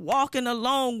were walking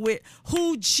along with,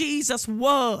 who Jesus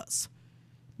was,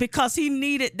 because he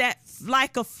needed that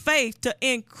like of faith to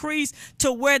increase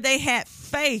to where they had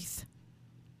faith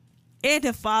in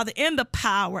the Father, in the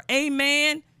power,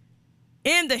 amen,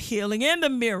 in the healing, in the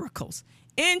miracles,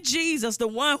 in Jesus, the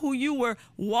one who you were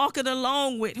walking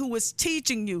along with, who was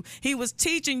teaching you. He was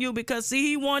teaching you because, see,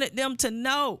 he wanted them to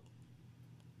know.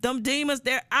 Them demons,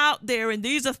 they're out there, and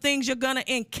these are things you're going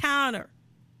to encounter.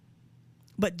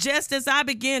 But just as I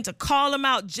began to call them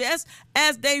out, just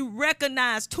as they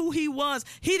recognized who he was,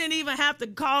 he didn't even have to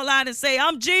call out and say,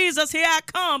 I'm Jesus, here I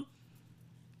come.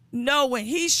 No, when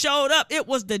he showed up, it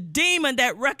was the demon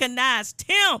that recognized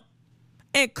him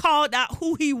and called out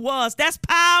who he was. That's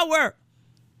power.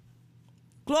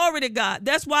 Glory to God.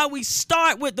 That's why we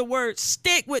start with the word,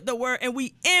 stick with the word, and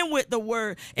we end with the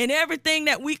word. And everything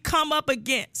that we come up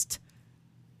against,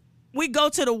 we go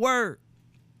to the word.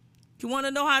 You want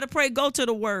to know how to pray? Go to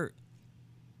the word.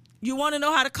 You want to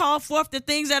know how to call forth the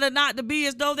things that are not to be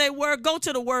as though they were? Go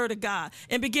to the word of God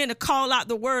and begin to call out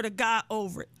the word of God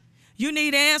over it. You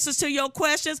need answers to your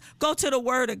questions? Go to the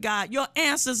word of God. Your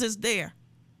answers is there.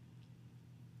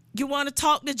 You want to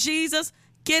talk to Jesus?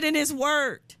 Get in his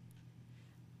word.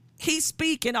 He's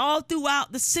speaking all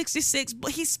throughout the 66, but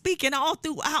he's speaking all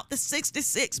throughout the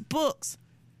 66 books.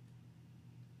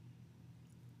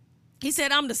 He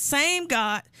said, I'm the same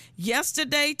God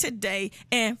yesterday, today,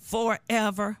 and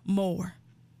forevermore.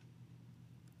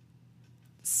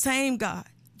 Same God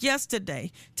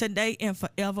yesterday, today, and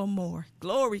forevermore.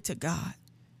 Glory to God.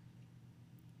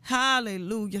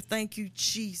 Hallelujah. Thank you,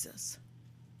 Jesus.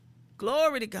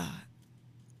 Glory to God.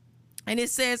 And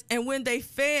it says, and when they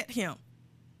fed him,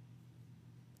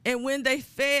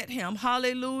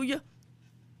 hallelujah,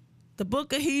 the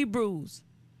book of Hebrews,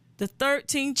 the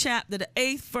 13th chapter, the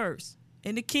 8th verse,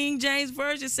 in the King James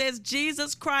Version says,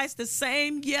 Jesus Christ the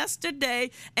same yesterday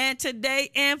and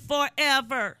today and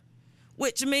forever,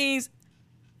 which means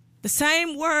the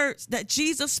same words that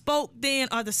Jesus spoke then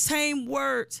are the same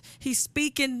words he's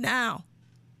speaking now.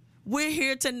 We're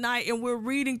here tonight and we're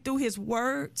reading through his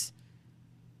words.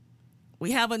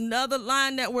 We have another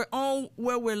line that we're on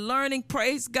where we're learning,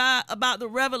 praise God, about the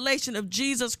revelation of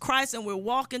Jesus Christ, and we're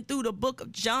walking through the book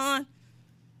of John.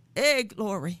 Hey,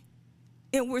 glory.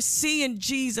 And we're seeing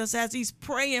Jesus as he's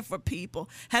praying for people,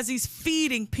 as he's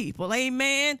feeding people.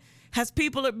 Amen. As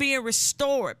people are being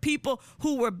restored. People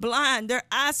who were blind, their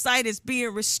eyesight is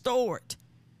being restored.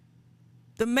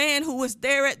 The man who was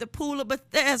there at the pool of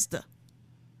Bethesda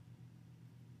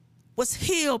was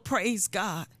healed, praise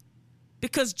God.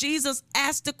 Because Jesus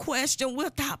asked the question,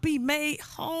 wilt thou be made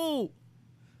whole?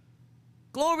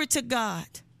 Glory to God.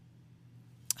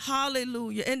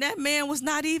 Hallelujah. And that man was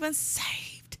not even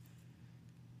saved.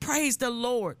 Praise the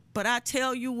Lord. But I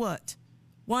tell you what,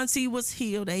 once he was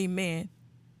healed, amen,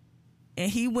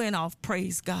 and he went off,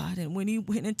 praise God. And when he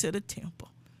went into the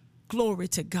temple, glory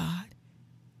to God,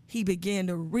 he began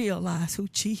to realize who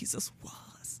Jesus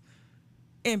was.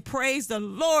 And praise the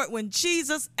Lord, when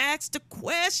Jesus asked the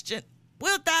question,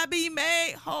 wilt thou be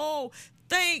made whole?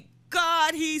 Thank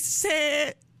God he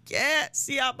said, yes,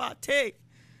 Yabate.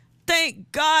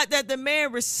 Thank God that the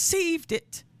man received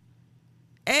it.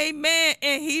 Amen.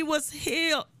 And he was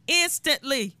healed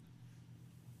instantly.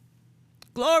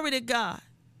 Glory to God.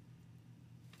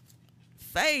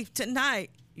 Faith tonight.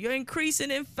 You're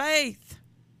increasing in faith.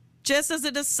 Just as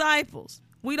the disciples.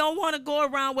 We don't want to go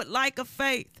around with lack of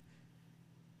faith.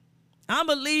 I'm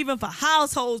believing for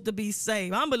households to be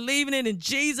saved. I'm believing it in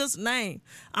Jesus' name.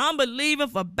 I'm believing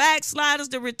for backsliders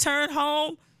to return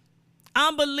home.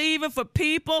 I'm believing for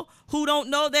people who don't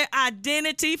know their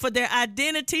identity, for their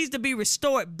identities to be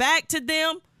restored back to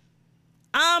them.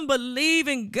 I'm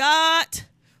believing God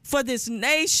for this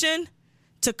nation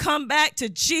to come back to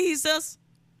Jesus.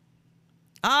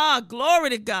 Glory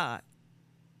to God.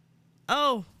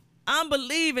 Oh, I'm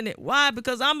believing it. Why?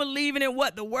 Because I'm believing in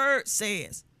what the word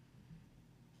says.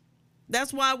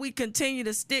 That's why we continue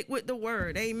to stick with the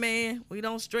word. Amen. We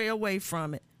don't stray away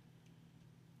from it.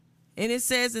 And it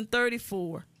says in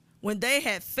 34, when they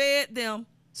had fed them,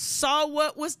 saw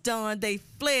what was done, they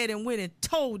fled and went and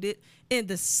told it in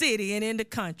the city and in the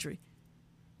country.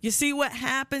 You see what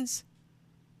happens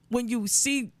when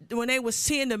they were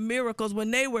seeing the miracles,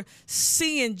 when they were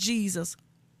seeing Jesus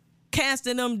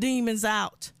casting them demons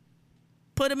out,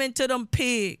 put them into them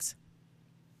pigs.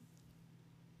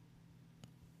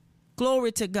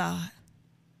 Glory to God.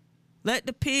 Let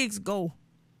the pigs go.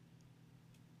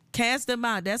 Cast them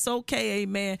out. That's okay,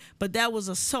 amen. But that was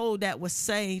a soul that was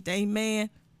saved, amen.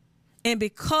 And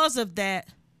because of that,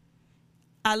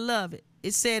 I love it.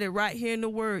 It said it right here in the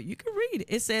word. You can read it.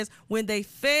 It says, when they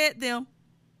fed them,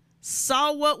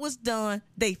 saw what was done,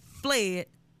 they fled.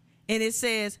 And it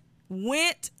says,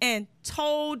 went and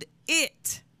told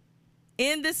it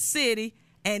in the city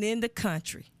and in the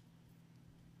country.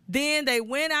 Then they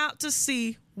went out to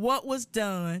see what was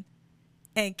done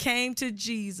and came to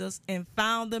Jesus and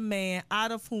found the man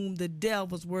out of whom the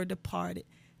devils were departed,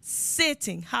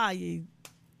 sitting high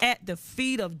at the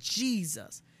feet of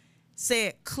Jesus,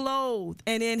 said, clothed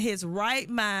and in his right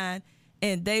mind,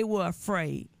 and they were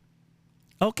afraid.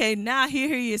 Okay, now here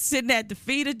he is sitting at the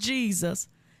feet of Jesus.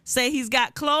 Say he's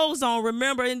got clothes on.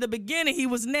 Remember, in the beginning, he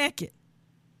was naked.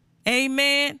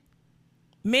 Amen.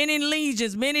 Many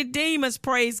legions, many demons,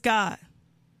 praise God.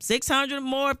 600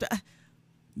 more,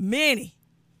 many.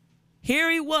 Here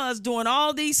he was doing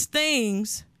all these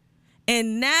things.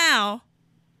 And now,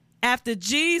 after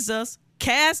Jesus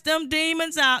cast them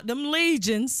demons out, them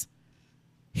legions,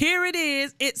 here it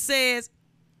is. It says,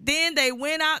 then they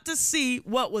went out to see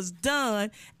what was done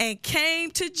and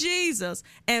came to Jesus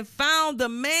and found the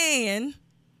man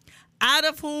out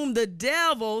of whom the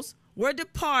devils were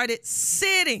departed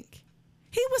sitting.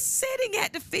 He was sitting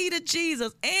at the feet of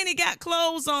Jesus and he got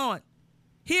clothes on.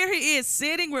 Here he is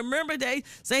sitting. Remember, they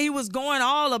say he was going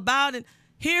all about it.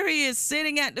 Here he is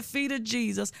sitting at the feet of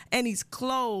Jesus and he's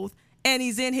clothed and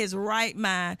he's in his right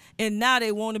mind. And now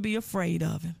they want to be afraid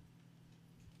of him.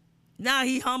 Now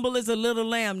he humble as a little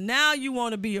lamb. Now you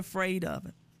want to be afraid of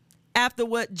him. After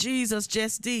what Jesus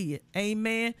just did.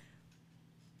 Amen.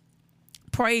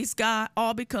 Praise God.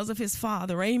 All because of his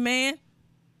Father. Amen.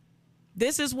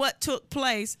 This is what took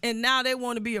place, and now they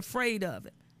want to be afraid of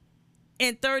it.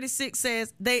 And 36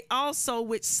 says, they also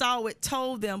which saw it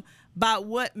told them by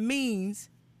what means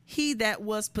he that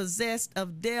was possessed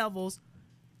of devils,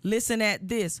 listen at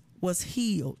this, was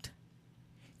healed.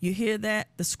 You hear that?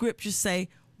 The scriptures say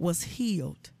was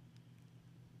healed.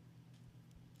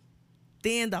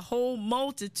 Then the whole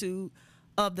multitude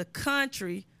of the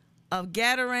country of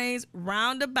Gadarenes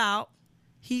round about,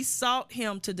 he sought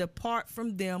him to depart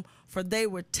from them, for they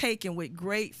were taken with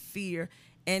great fear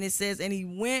And it says, and he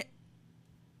went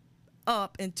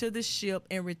up into the ship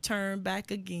and returned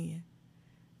back again.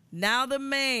 Now the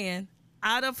man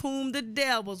out of whom the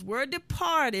devils were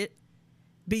departed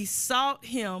besought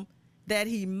him that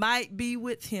he might be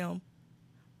with him.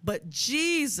 But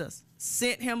Jesus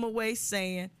sent him away,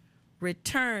 saying,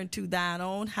 return to thine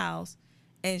own house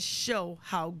and show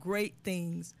how great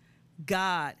things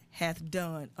God hath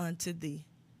done unto thee.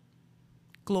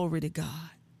 Glory to God.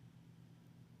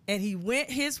 And he went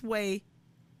his way,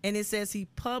 and it says he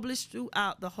published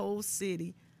throughout the whole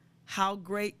city how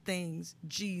great things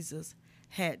Jesus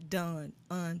had done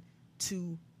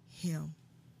unto him.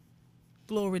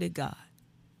 Glory to God.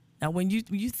 Now, when you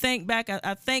think back,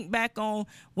 I think back on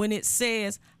when it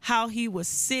says how he was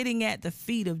sitting at the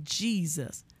feet of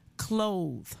Jesus,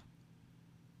 clothed.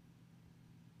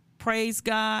 Praise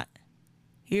God.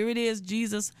 Here it is.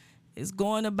 Jesus is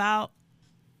going about,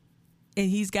 and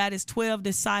he's got his 12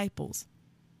 disciples.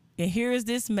 And here is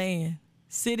this man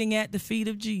sitting at the feet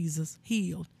of Jesus,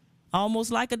 healed, almost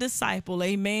like a disciple.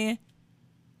 Amen.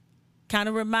 Kind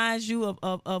of reminds you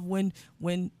of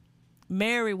when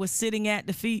Mary was sitting at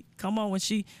the feet. Come on,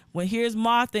 when here's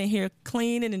Martha in here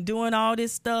cleaning and doing all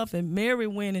this stuff, and Mary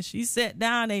went and she sat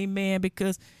down, amen,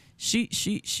 because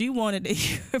she wanted to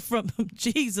hear from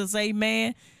Jesus,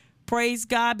 amen. Praise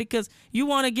God, because you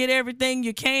want to get everything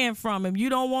you can from him. You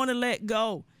don't want to let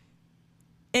go.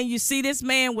 And you see, this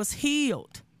man was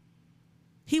healed.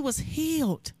 He was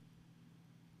healed.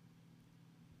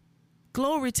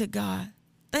 Glory to God.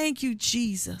 Thank you,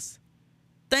 Jesus.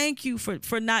 Thank you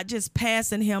for not just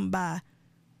passing him by.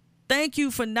 Thank you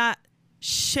for not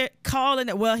calling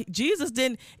it. Well, Jesus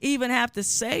didn't even have to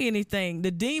say anything.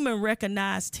 The demon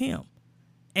recognized him.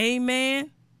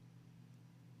 Amen.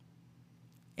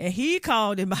 And he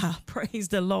called him out. Praise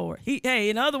the Lord.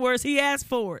 In other words, he asked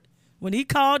for it. When he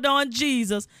called on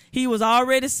Jesus, he was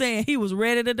already saying he was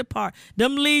ready to depart.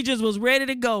 Them legions was ready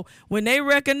to go. When they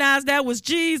recognized that was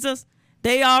Jesus,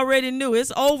 they already knew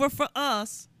it's over for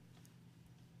us.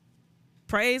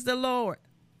 Praise the Lord.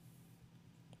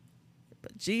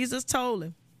 But Jesus told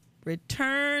him,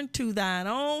 return to thine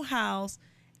own house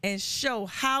and show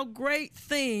how great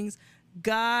things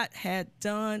God had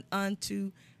done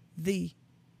unto thee.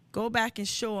 Go back and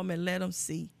show him and let him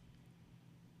see.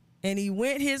 And he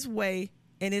went his way,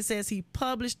 and it says he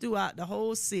published throughout the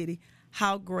whole city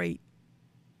how great.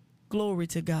 Glory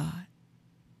to God.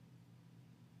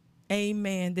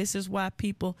 Amen. This is why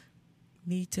people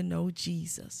need to know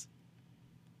Jesus,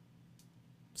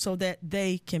 so that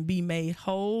they can be made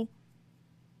whole.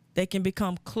 They can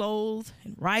become clothed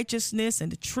in righteousness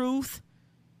and the truth.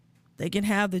 They can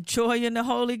have the joy in the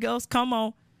Holy Ghost. Come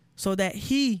on. So that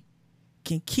he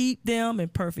can keep them in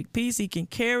perfect peace. He can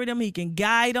carry them. He can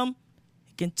guide them.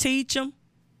 He can teach them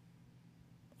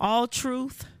all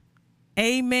truth.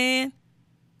 Amen.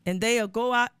 And they'll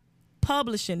go out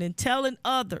publishing and telling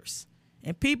others,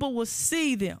 and people will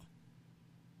see them,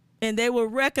 and they will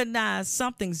recognize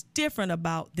something's different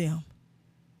about them.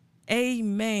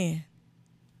 Amen.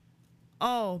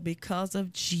 All because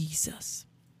of Jesus.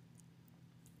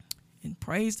 And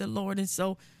praise the Lord. And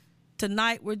so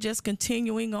tonight we're just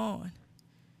continuing on.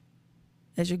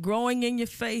 As you're growing in your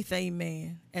faith,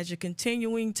 amen. As you're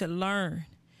continuing to learn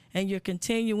and you're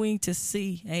continuing to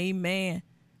see, amen,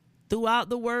 throughout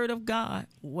the word of God,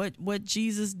 what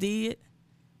Jesus did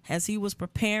as he was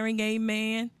preparing,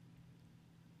 amen.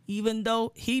 Even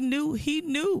though he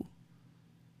knew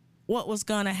what was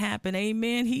going to happen,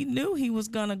 amen. He knew he was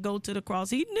going to go to the cross.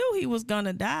 He knew he was going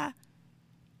to die,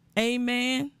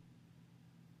 amen.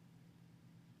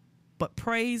 But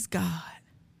praise God.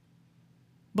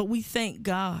 But we thank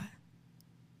God.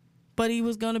 But he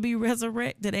was going to be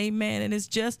resurrected, amen. And it's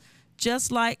just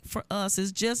like for us.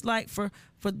 It's just like for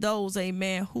those,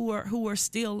 amen, who are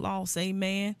still lost,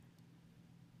 amen.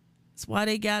 That's why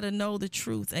they got to know the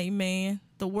truth, amen.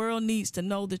 The world needs to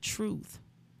know the truth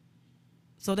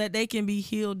so that they can be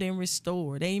healed and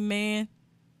restored, amen.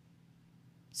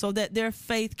 So that their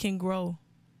faith can grow.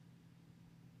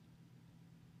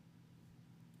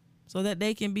 So that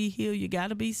they can be healed, you got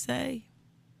to be saved.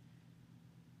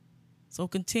 So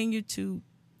continue to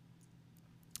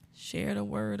share the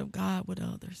word of God with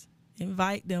others.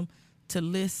 Invite them to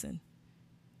listen.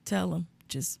 Tell them,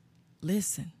 just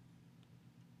listen.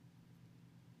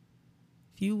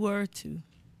 If you were to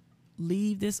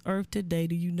leave this earth today,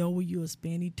 do you know where you will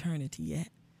spend eternity at?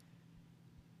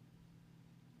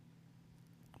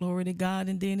 Glory to God.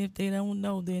 And then if they don't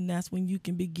know, then that's when you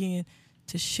can begin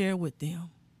to share with them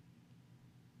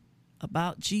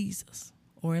about Jesus.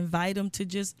 Or invite them to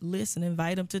just listen.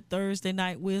 Invite them to Thursday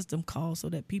night wisdom call so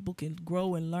that people can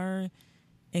grow and learn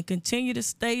and continue to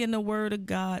stay in the word of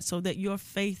God so that your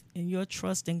faith and your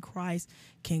trust in Christ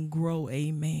can grow.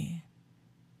 Amen.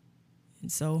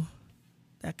 And so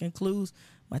that concludes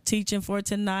my teaching for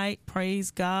tonight.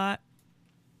 Praise God.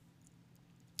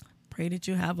 Pray that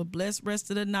you have a blessed rest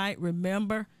of the night.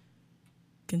 Remember,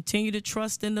 continue to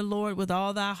trust in the Lord with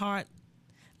all thy heart.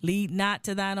 Lead not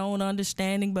to thine own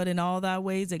understanding, but in all thy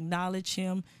ways acknowledge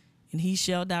him, and he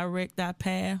shall direct thy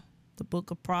path. The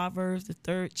book of Proverbs, the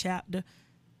 3rd chapter,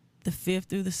 the 5th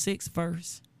through the 6th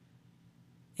verse.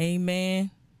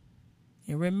 Amen.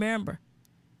 And remember,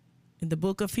 in the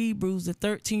book of Hebrews, the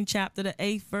 13th chapter, the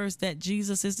 8th verse, that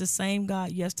Jesus is the same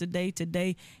God yesterday,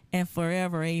 today, and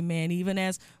forever. Amen. Even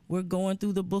as we're going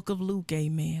through the book of Luke.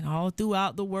 Amen. All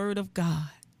throughout the word of God,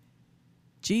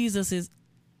 Jesus is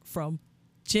from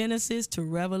Genesis to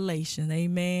Revelation.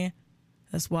 Amen.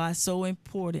 That's why it's so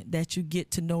important that you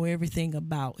get to know everything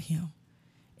about him,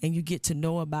 and you get to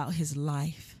know about his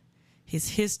life, his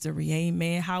history.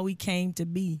 Amen. How he came to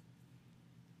be.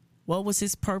 What was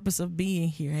his purpose of being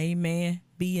here? Amen.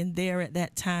 Being there at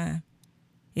that time.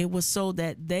 It was so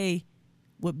that they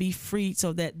would be freed,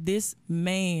 so that this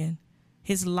man,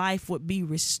 his life would be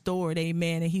restored.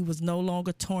 Amen. And he was no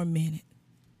longer tormented.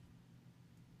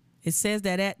 It says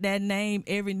that at that name,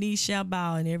 every knee shall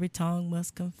bow and every tongue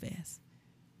must confess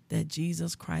that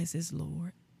Jesus Christ is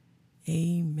Lord.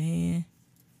 Amen.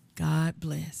 God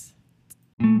bless.